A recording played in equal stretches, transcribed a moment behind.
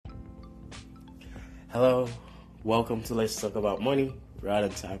Hello, welcome to Let's Talk About Money, Rad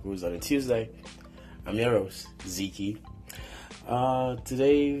and Tacos on a Tuesday. I'm your host, Ziki.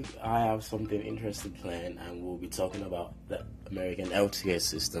 Today I have something interesting planned, and we'll be talking about the American healthcare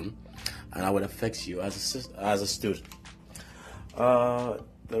system and how it affects you as a student. The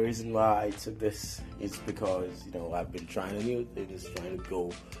reason why I took this is because, I've been trying a new thing, is trying to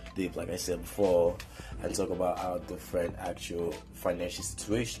go deep, like I said before, and talk about how different actual financial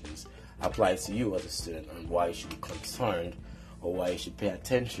situations apply to you as a student and why you should be concerned or why you should pay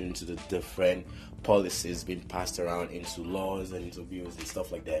attention to the different policies being passed around into laws and into bills and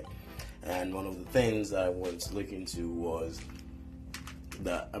stuff like that. And one of the things that I wanted to look into was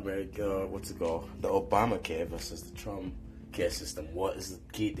the the Obamacare versus the Trump care system. What is the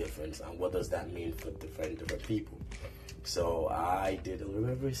key difference and what does that mean for different people? So I did a little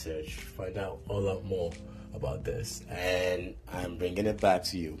bit of research, find out a lot more about this, and I'm bringing it back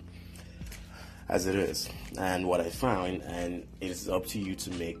to you as it is and what I found, and it's up to you to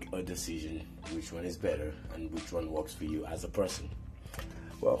make a decision which one is better and which one works for you as a person.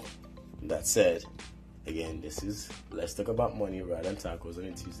 Well, that said, again, this is Let's Talk About Money, Rad and Tacos on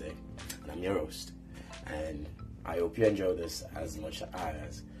a Tuesday, and I'm your host, and I hope you enjoy this as much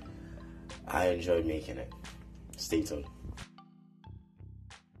as I enjoy making it. Stay tuned.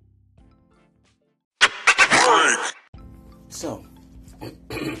 So,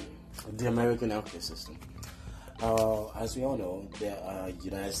 the American healthcare system. As we all know, the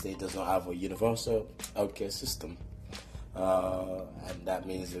United States does not have a universal healthcare system, and that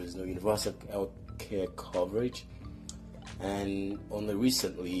means there is no universal healthcare coverage. And only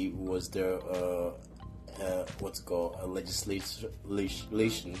recently was there a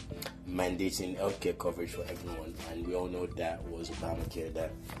legislation mandating healthcare coverage for everyone, and we all know that was Obamacare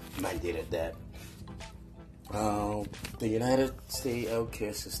that mandated that. The United States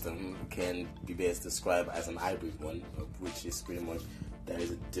healthcare system can be best described as an hybrid one, which is pretty much there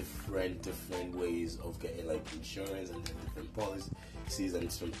is a different ways of getting like insurance and different policies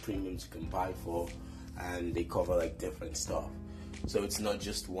and some premiums you can buy for, and they cover like different stuff. So it's not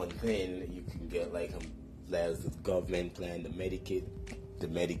just one thing. You can get like there's the government plan, the Medicaid, the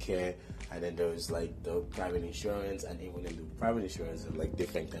Medicare, and then there's like the private insurance, and even in the private insurance there's like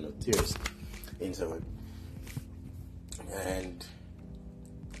different kind of tiers into it. And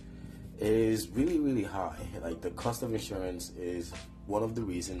it is really high. Like the cost of insurance is one of the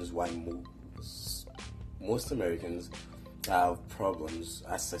reasons why most Americans have problems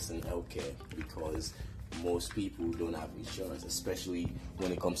accessing healthcare, because most people don't have insurance, especially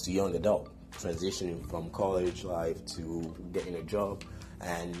when it comes to young adult transitioning from college life to getting a job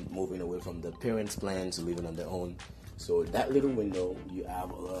and moving away from the parents' plan to living on their own. So that little window, you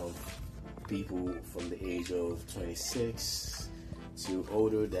have a lot of people from the age of 26 to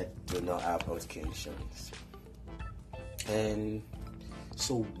older that do not have healthcare insurance. And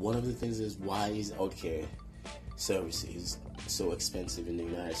so one of the things is, why is healthcare services so expensive in the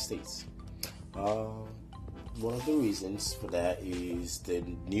United States? One of the reasons for that is the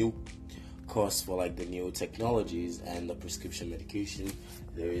new cost for like the new technologies and the prescription medication.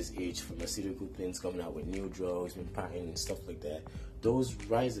 There is each pharmaceutical things coming out with new drugs, with patent and stuff like that. Those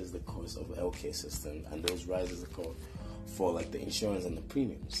rises the cost of the healthcare system, and those rises the cost for like the insurance and the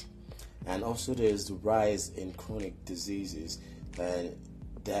premiums. And also there's the rise in chronic diseases, and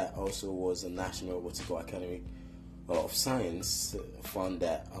that also was a national Academy of Science found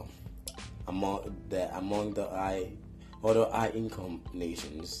that among the other high-income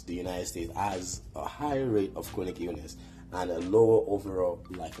nations, the United States has a higher rate of chronic illness and a lower overall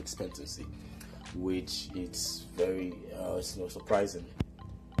life expectancy, which it's very it's not surprising.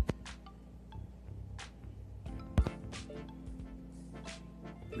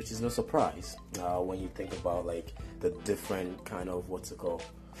 Which is no surprise when you think about like the different kind of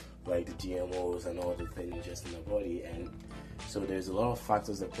like the GMOs and all the things just in the body, and so there's a lot of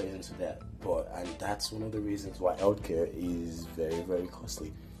factors that play into that. And that's one of the reasons why healthcare is very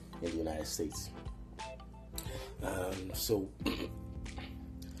costly in the United States. So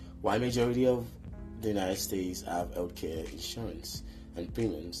why majority of the United States have healthcare insurance and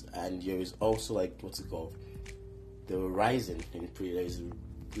premiums, and there is also like the rising in there's a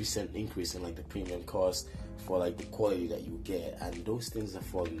recent increase in like the premium cost for like the quality that you get, and those things are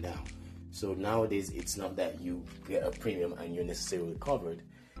falling down. So nowadays it's not that you get a premium and you're necessarily covered.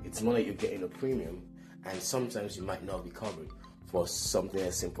 It's more like you're getting a premium and sometimes you might not be covered for something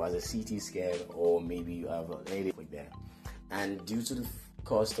as simple as a CT scan, or maybe you have anything like that. And due to the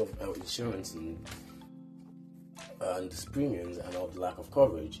cost of insurance and the premiums and all the lack of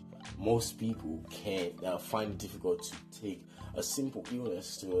coverage, most people can find it difficult to take a simple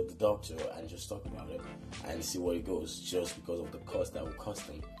illness to the doctor and just talk about it and see where it goes, just because of the cost that will cost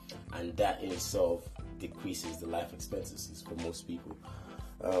them, and that in itself decreases the life expectancies for most people.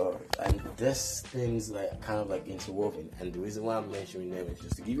 And this things like kind of like interwoven, and the reason why I'm mentioning them is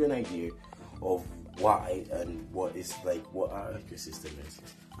just to give you an idea of why and what is like what our ecosystem is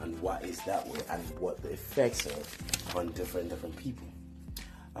and why it's that way and what the effects are on different people.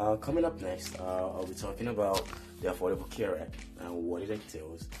 Coming up next, I'll be talking about the Affordable Care Act and what it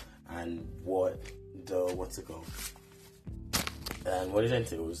entails and what it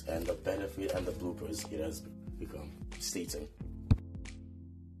entails and the benefit and the bloopers it has become. Stay tuned.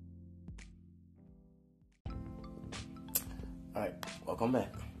 Alright, welcome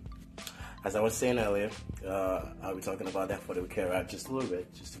back. As I was saying earlier, I'll be talking about the Affordable Care Act just a little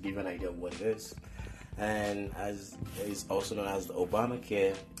bit, just to give you an idea of what it is. And as it's also known as the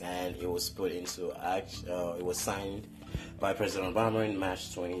Obamacare, and it was put into act. It was signed by President Obama in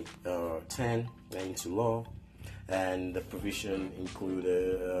March 2010 into law, and the provision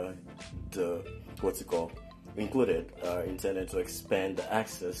included intended to expand the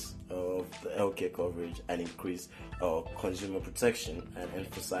access of the healthcare coverage and increase consumer protection and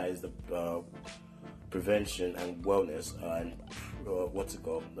emphasize the prevention and wellness and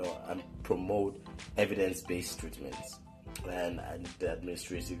promote evidence-based treatments and the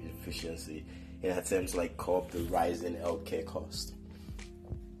administrative efficiency in attempts like curb the rising healthcare cost.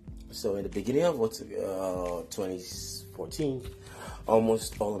 So in the beginning of 2014,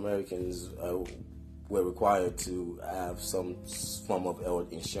 almost all Americans were required to have some form of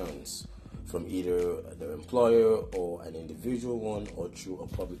health insurance from either their employer or an individual one or through a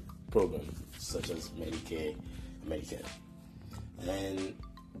public program such as Medicare, Medicaid. And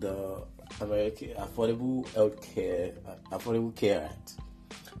the American Affordable Care Act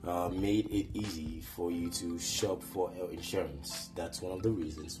made it easy for you to shop for health insurance. That's one of the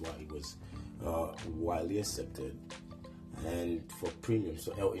reasons why it was widely accepted, and for premiums,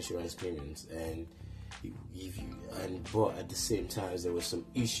 so health insurance premiums. And but at the same time, there were some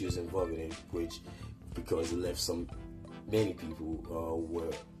issues involving it, which because it left many people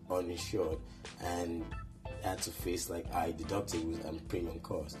were uninsured and had to face like high deductibles and premium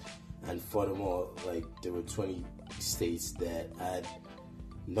costs. And furthermore, like there were 20 states that had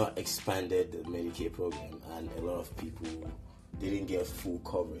not expanded the Medicare program, and a lot of people didn't get full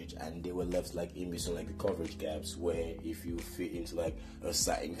coverage, and they were left like in between like the coverage gaps, where if you fit into like a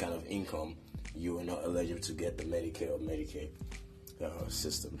certain kind of income, you are not eligible to get the Medicare or Medicaid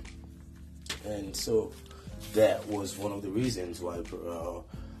system. And so that was one of the reasons why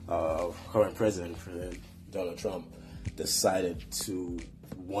current President Donald Trump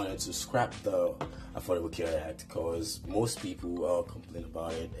wanted to scrap the Affordable Care Act, because most people complain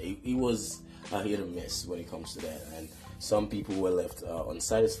about it. It was a hit or miss when it comes to that, and some people were left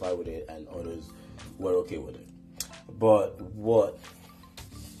unsatisfied with it, and others were okay with it. But what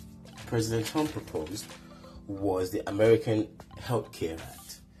President Trump proposed was the American Health Care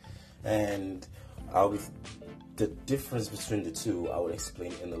Act, and the difference between the two, I will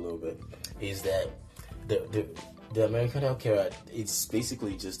explain in a little bit, is that the American Health Care Act, it's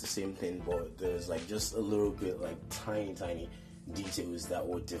basically just the same thing, but there's like just a little bit like tiny details that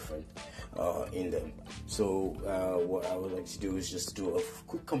were different in them. So what I would like to do is just do a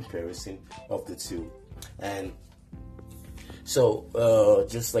quick comparison of the two. And so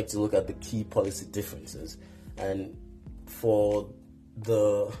just like to look at the key policy differences. And for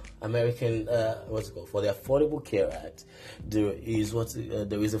the American for the Affordable Care Act, there is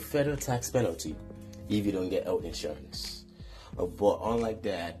a federal tax penalty if you don't get health insurance. But unlike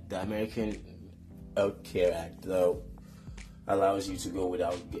that, the American Health Care Act allows you to go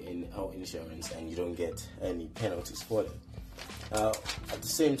without getting health insurance, and you don't get any penalties for it. At the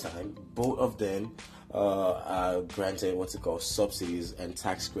same time, both of them are granted subsidies and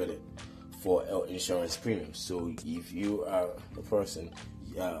tax credit for health insurance premiums. So if you are a person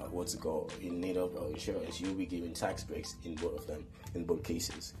in need of health insurance, you'll be given tax breaks in both of them, in both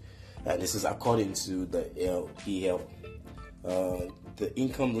cases. And this is according to the eHealth. The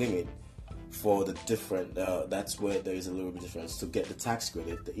income limit for the different, that's where there is a little bit difference. To get the tax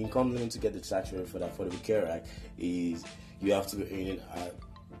credit, the income limit to get the tax credit for the Affordable Care Act is you have to be earning,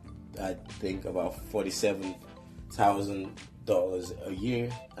 I think, about $47,000 a year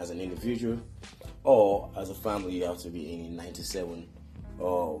as an individual, or as a family you have to be earning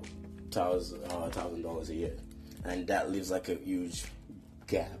 $97,000 a year, and that leaves like a huge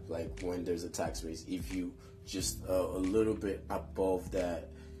gap. Like when there's a tax rate, if you just a little bit above that,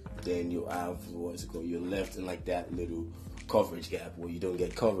 then you have you're left in like that little coverage gap where you don't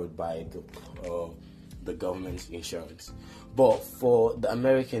get covered by the government's insurance. But for the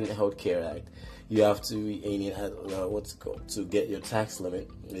American Health Care Act, you have to be aiming at to get your tax limit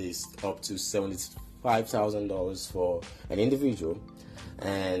is up to $75,000 for an individual,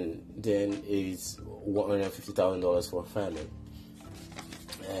 and then it's $150,000 for a family.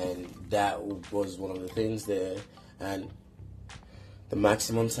 And that was one of the things there. And the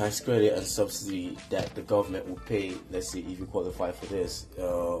maximum tax credit and subsidy that the government will pay, let's say if you qualify for this,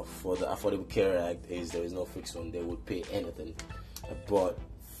 for the Affordable Care Act, there is no fixed one. They would pay anything. But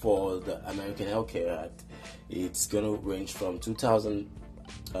for the American Health Care Act, it's going to range from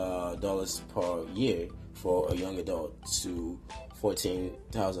 $2,000 per year for a young adult to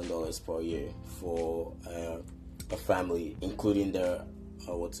 $14,000 per year for a family, including their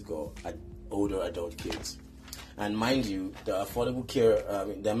older adult kids. And mind you, the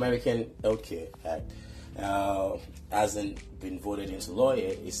the American Health Care Act hasn't been voted into law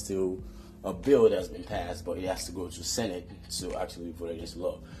yet. It's still a bill that has been passed, but it has to go to Senate to actually vote it into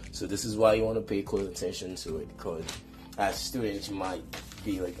law. So this is why you want to pay close attention to it, because as students you might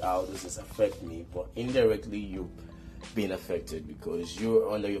be like, "How does this affect me?" But indirectly you're being affected because you're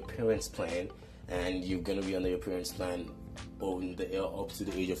under your parents' plan, and you're going to be under your parents' plan up to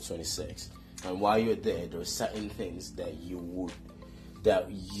the age of 26. And while you're there are certain things that you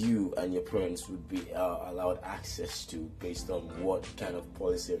and your parents would be allowed access to based on what kind of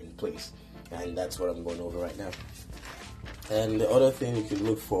policy are in place. And that's what I'm going over right now. And the other thing you can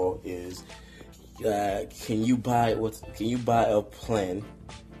look for is can you buy a plan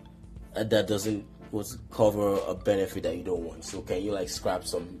that doesn't cover a benefit that you don't want? So can you scrap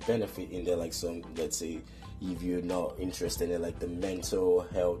some benefit in there, some, let's say, if you're not interested in the mental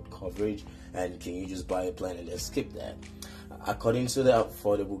health coverage, and can you just buy a plan and then skip that? According to the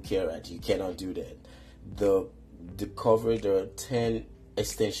Affordable Care Act, you cannot do that. The coverage, there are 10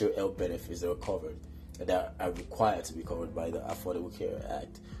 essential health benefits that are covered, that are required to be covered by the Affordable Care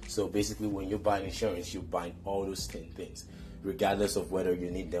Act. So basically, when you're buying insurance, you're buying all those 10 things, regardless of whether you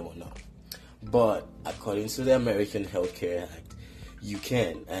need them or not. But according to the American Health Care Act, you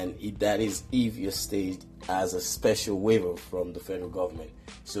can, and that is if your state has a special waiver from the federal government.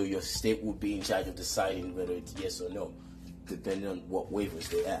 So your state will be in charge of deciding whether it's yes or no, depending on what waivers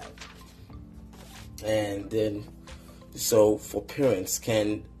they have. And then, so for parents,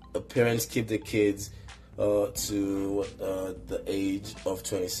 can parents keep the kids to the age of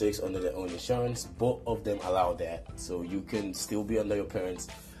 26 under their own insurance? Both of them allow that. So you can still be under your parents'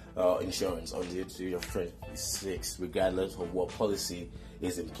 insurance until you're 26, regardless of what policy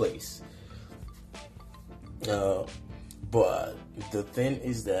is in place. But the thing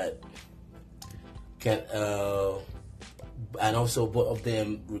is that and also both of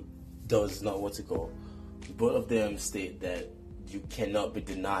them does not both of them state that you cannot be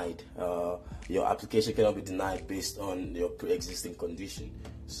denied, your application cannot be denied based on your pre-existing condition.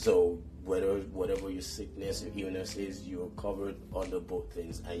 So whatever your sickness, your illness is, you're covered under both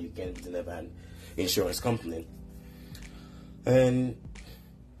things, and you can't be denied by an insurance company. And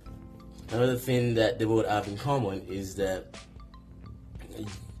another thing that they both have in common is that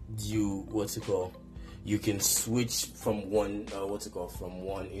you can switch from one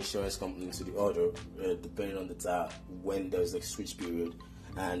insurance company to the other, depending on the time when there's a switch period,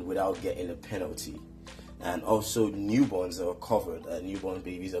 and without getting a penalty. And also newborns are covered. Newborn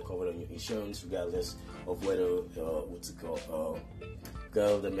babies are covered on your insurance, regardless of whether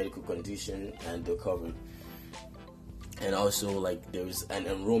the medical condition, and they're covered. And also there is an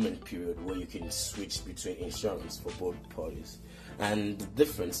enrollment period where you can switch between insurance for both parties. And the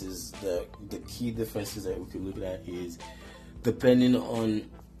differences, the key differences that we could look at is depending on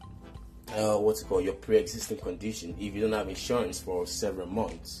your pre-existing condition. If you don't have insurance for several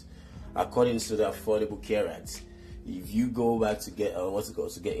months, according to the Affordable Care Act, if you go back to get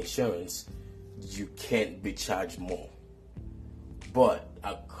to get insurance, you can't be charged more. But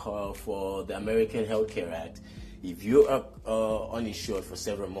for the American Health Care Act, if you are uninsured for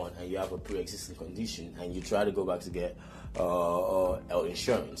several months and you have a pre-existing condition and you try to go back to get health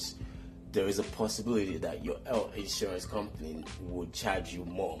insurance, there is a possibility that your health insurance company would charge you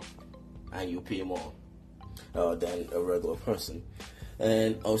more, and you pay more than a regular person.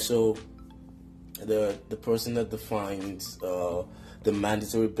 And also, the person that defines the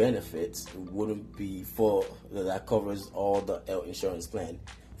mandatory benefits wouldn't be that covers all the health insurance plan.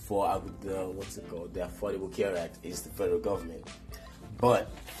 For the Affordable Care Act is the federal government, but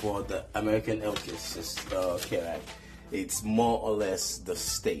for the American Health Care Act, it's more or less the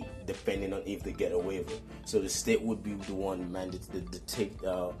state, depending on if they get a waiver. So the state would be the one mandated to take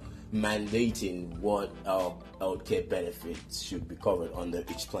mandating what healthcare benefits should be covered under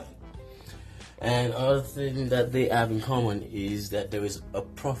each plan. And other thing that they have in common is that there is a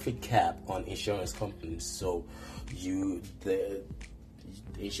profit cap on insurance companies. So the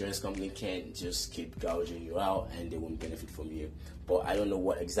insurance company can't just keep gouging you out and they won't benefit from you. But I don't know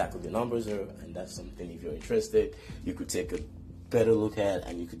what exactly the numbers are, and that's something, if you're interested, you could take a better look at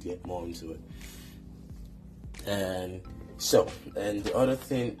and you could get more into it. And the other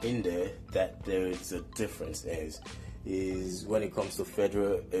thing in there that there is a difference is when it comes to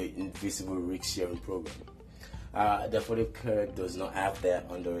federal invisible risk sharing program. The Affordable Care does not have that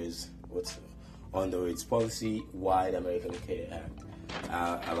under its policy, while the American Care Act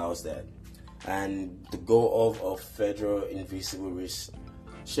allows that. And the goal of a federal invisible risk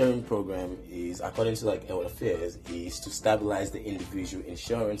sharing program is, according to Health Affairs, is to stabilize the individual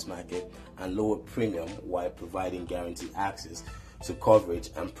insurance market and lower premium while providing guaranteed access to coverage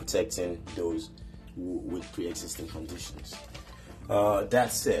and protecting those with pre-existing conditions.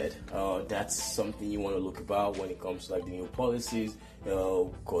 That said, that's something you want to look about when it comes to the new policies,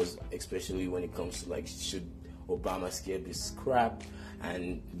 because especially when it comes to should Obamacare be scrapped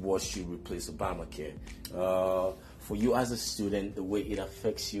and what should replace Obamacare. For you as a student, the way it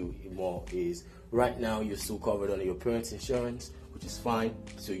affects you more is right now you're still covered under your parents' insurance, which is fine.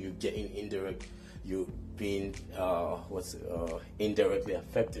 So you're getting you're being indirectly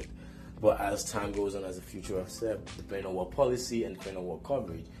affected. But as time goes on, as the future accepts, depending on what policy and depending on what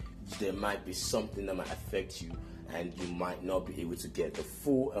coverage, there might be something that might affect you, and you might not be able to get the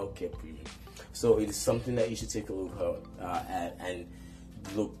full healthcare premium. So it is something that you should take a look at and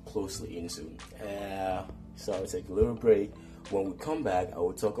look closely into. So I'll take a little break. When we come back, I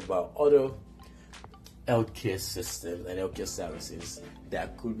will talk about other healthcare systems and healthcare services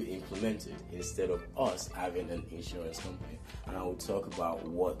that could be implemented instead of us having an insurance company. And I will talk about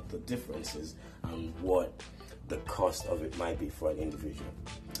what the difference is and what the cost of it might be for an individual.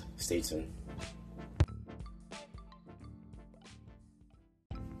 Stay tuned.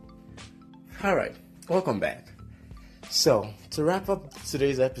 All right, welcome back. So, to wrap up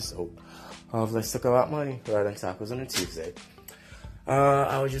today's episode of Let's Talk About Money rather than Tacos on a Tuesday,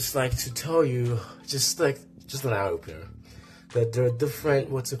 I would just like to tell you, just an eye opener, that there are different,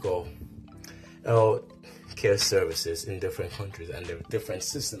 care services in different countries, and there are different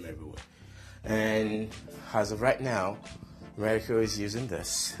systems everywhere. And as of right now, America is using the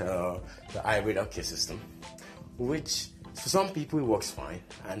hybrid healthcare system, which for some people it works fine,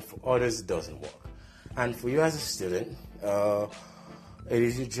 and for others it doesn't work. And for you as a student, it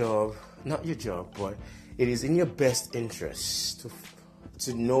is your job, not your job, but it is in your best interest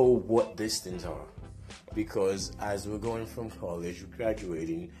to know what these things are. Because as we're going from college, we're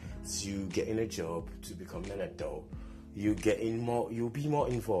graduating to getting a job, to becoming an adult, you'll be more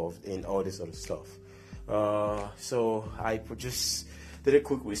involved in all this other stuff. So I just did a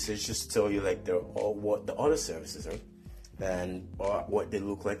quick research just to tell you what the other services are, and what they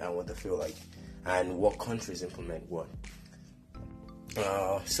look like and what they feel like, and what countries implement what.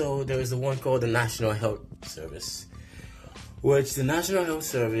 So there is the one called the National Health Service, which the National Health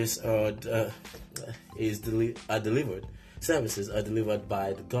Service services are delivered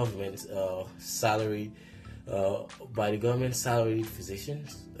by the government salaried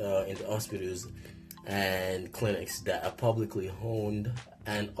physicians in the hospitals and clinics that are publicly owned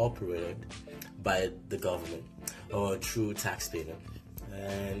and operated by the government or through tax payment.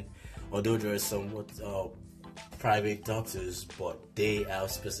 And although there are somewhat private doctors, but they have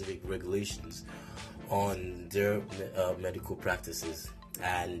specific regulations on their medical practices,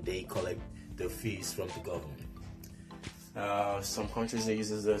 and they collect the fees from the government. Some countries that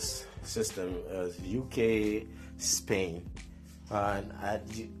uses this system, UK, Spain, and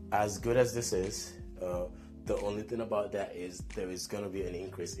as good as this is, the only thing about that is there is going to be an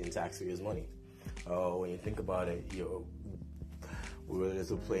increase in taxpayers' money. When you think about it, we're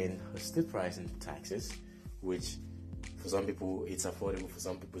paying a steep price in taxes, which for some people it's affordable, for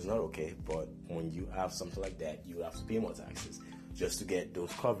some people it's not okay. But when you have something like that, you have to pay more taxes just to get those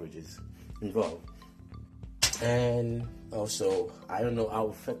coverages involved. And also, I don't know how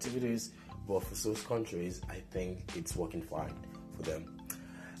effective it is, but for those countries, I think it's working fine for them.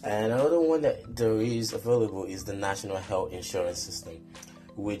 And another one that there is available is the National Health Insurance System,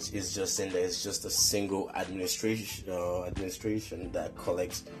 which is just saying that it's just a single administration that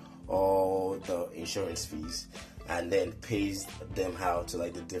collects all the insurance fees and then pays them out to the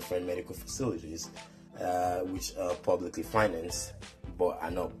different medical facilities, which are publicly financed but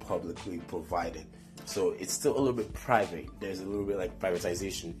are not publicly provided. So it's still a little bit private. There's a little bit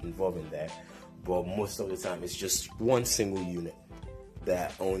privatization involved in that, but most of the time it's just one single unit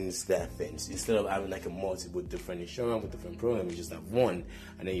that owns that thing. So instead of having like a multiple different insurance with different programs, you just have one,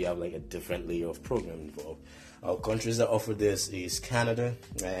 and then you have like a different layer of program involved. Countries that offer this is Canada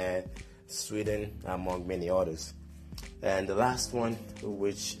and Sweden, among many others. And the last one,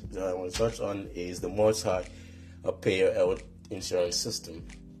 which I want to touch on, is the multi-payer health insurance system.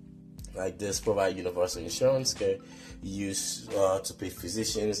 Like this, provide universal insurance care used to pay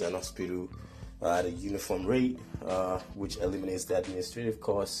physicians and hospital at a uniform rate, which eliminates the administrative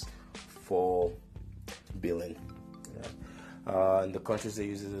costs for billing. And the countries that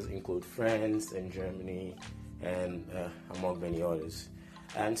use this include France and Germany, and among many others.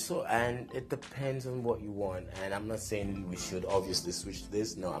 And it depends on what you want. And I'm not saying we should obviously switch to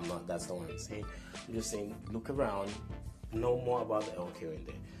this. No, I'm not. That's not what I'm saying. I'm just saying look around, know more about the healthcare in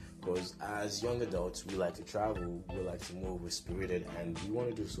there. Because as young adults, we like to travel, we like to move, we're spirited, and we want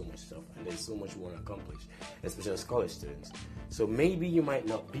to do so much stuff. And there's so much we want to accomplish, especially as college students. So maybe you might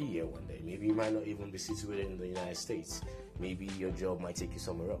not be here one day. Maybe you might not even be situated in the United States. Maybe your job might take you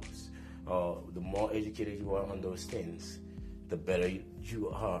somewhere else. The more educated you are on those things, the better you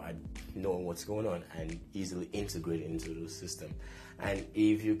are at knowing what's going on and easily integrate into the system. And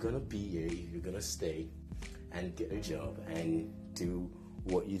if you're going to be here, if you're going to stay and get a job and do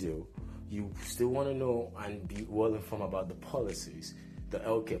what you do, you still want to know and be well informed about the policies, the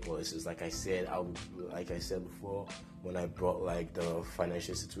healthcare policies. Like I said before, when I brought like the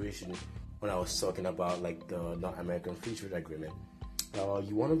financial situation, when I was talking about like the North American Free Trade Agreement,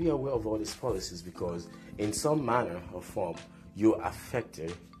 you want to be aware of all these policies, because in some manner or form, you're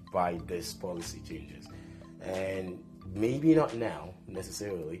affected by these policy changes. And maybe not now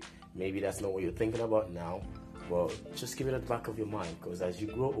necessarily, maybe that's not what you're thinking about now, but just keep it at the back of your mind, because as you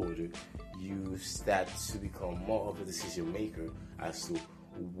grow older, you start to become more of a decision maker as to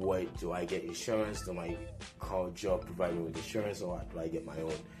what do I get insurance, do my current job provide me with insurance, or do I get my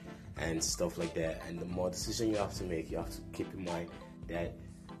own, and stuff like that. And the more decision you have to make, you have to keep in mind that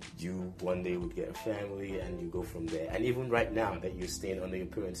you one day would get a family and you go from there. And even right now that you're staying under your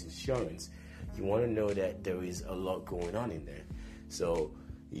parents' insurance, you want to know that there is a lot going on in there. So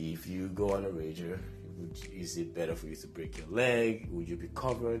if you go on a rager, is it better for you to break your leg? Would you be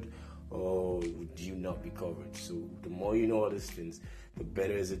covered, or would you not be covered? So the more you know all these things, the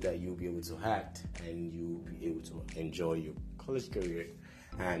better is it that you'll be able to act and you'll be able to enjoy your college career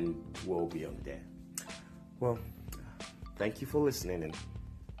and well beyond that. Well, thank you for listening in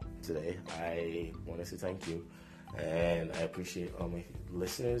today. I want to say thank you, and I appreciate all my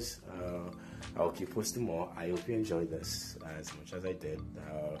listeners. I'll keep posting more. I hope you enjoyed this as much as I did,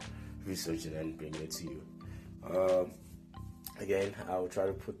 researching and bringing it to you. Again, I'll try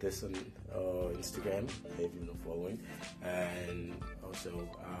to put this on Instagram if you're not following, and also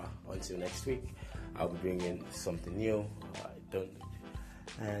until next week, I'll be bringing something new.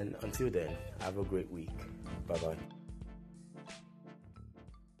 And until then, have a great week. Bye bye.